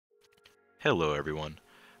Hello everyone,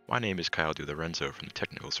 my name is Kyle DiLorenzo from the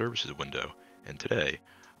Technical Services window, and today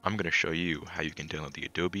I'm going to show you how you can download the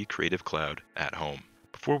Adobe Creative Cloud at home.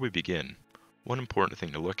 Before we begin, one important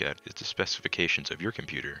thing to look at is the specifications of your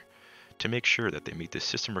computer to make sure that they meet the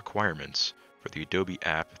system requirements for the Adobe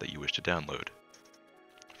app that you wish to download.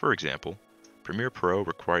 For example, Premiere Pro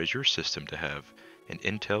requires your system to have an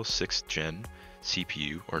Intel 6th Gen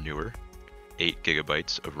CPU or newer, 8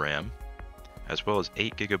 GB of RAM, as well as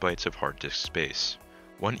 8 GB of hard disk space.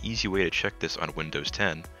 One easy way to check this on Windows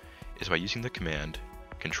 10 is by using the command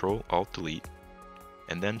Ctrl-Alt-Delete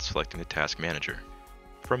and then selecting the Task Manager.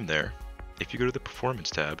 From there, if you go to the Performance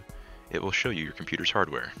tab, it will show you your computer's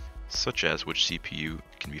hardware, such as which CPU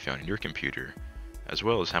can be found in your computer, as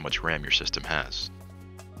well as how much RAM your system has.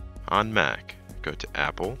 On Mac, go to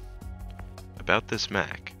Apple, About This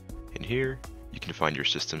Mac, and here you can find your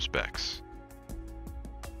system specs.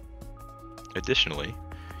 Additionally,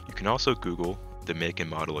 you can also Google the make and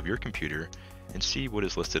model of your computer and see what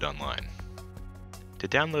is listed online. To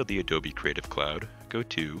download the Adobe Creative Cloud, go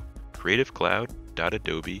to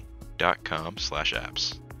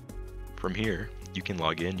creativecloud.adobe.com/apps. From here, you can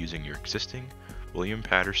log in using your existing William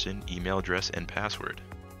Paterson email address and password,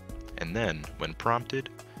 and then, when prompted,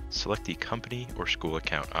 select the company or school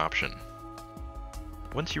account option.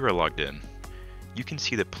 Once you are logged in, you can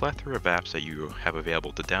see the plethora of apps that you have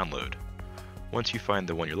available to download. Once you find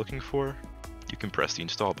the one you're looking for, you can press the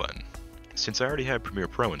install button. Since I already have Premiere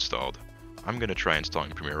Pro installed, I'm going to try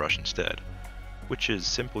installing Premiere Rush instead, which is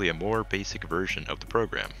simply a more basic version of the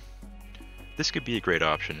program. This could be a great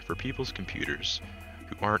option for people's computers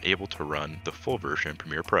who aren't able to run the full version of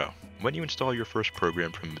Premiere Pro. When you install your first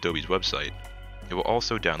program from Adobe's website, it will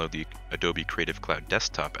also download the Adobe Creative Cloud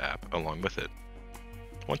desktop app along with it.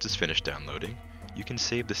 Once it's finished downloading, you can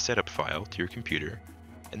save the setup file to your computer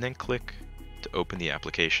and then click to open the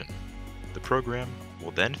application. The program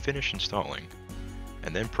will then finish installing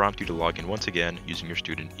and then prompt you to log in once again using your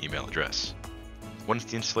student email address. Once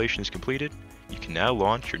the installation is completed, you can now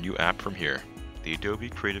launch your new app from here. The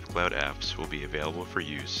Adobe Creative Cloud apps will be available for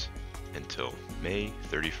use until May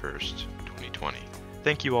 31st, 2020.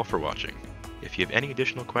 Thank you all for watching. If you have any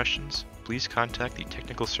additional questions, please contact the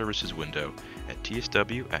Technical Services window at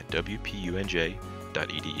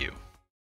tsw@wpunj.edu.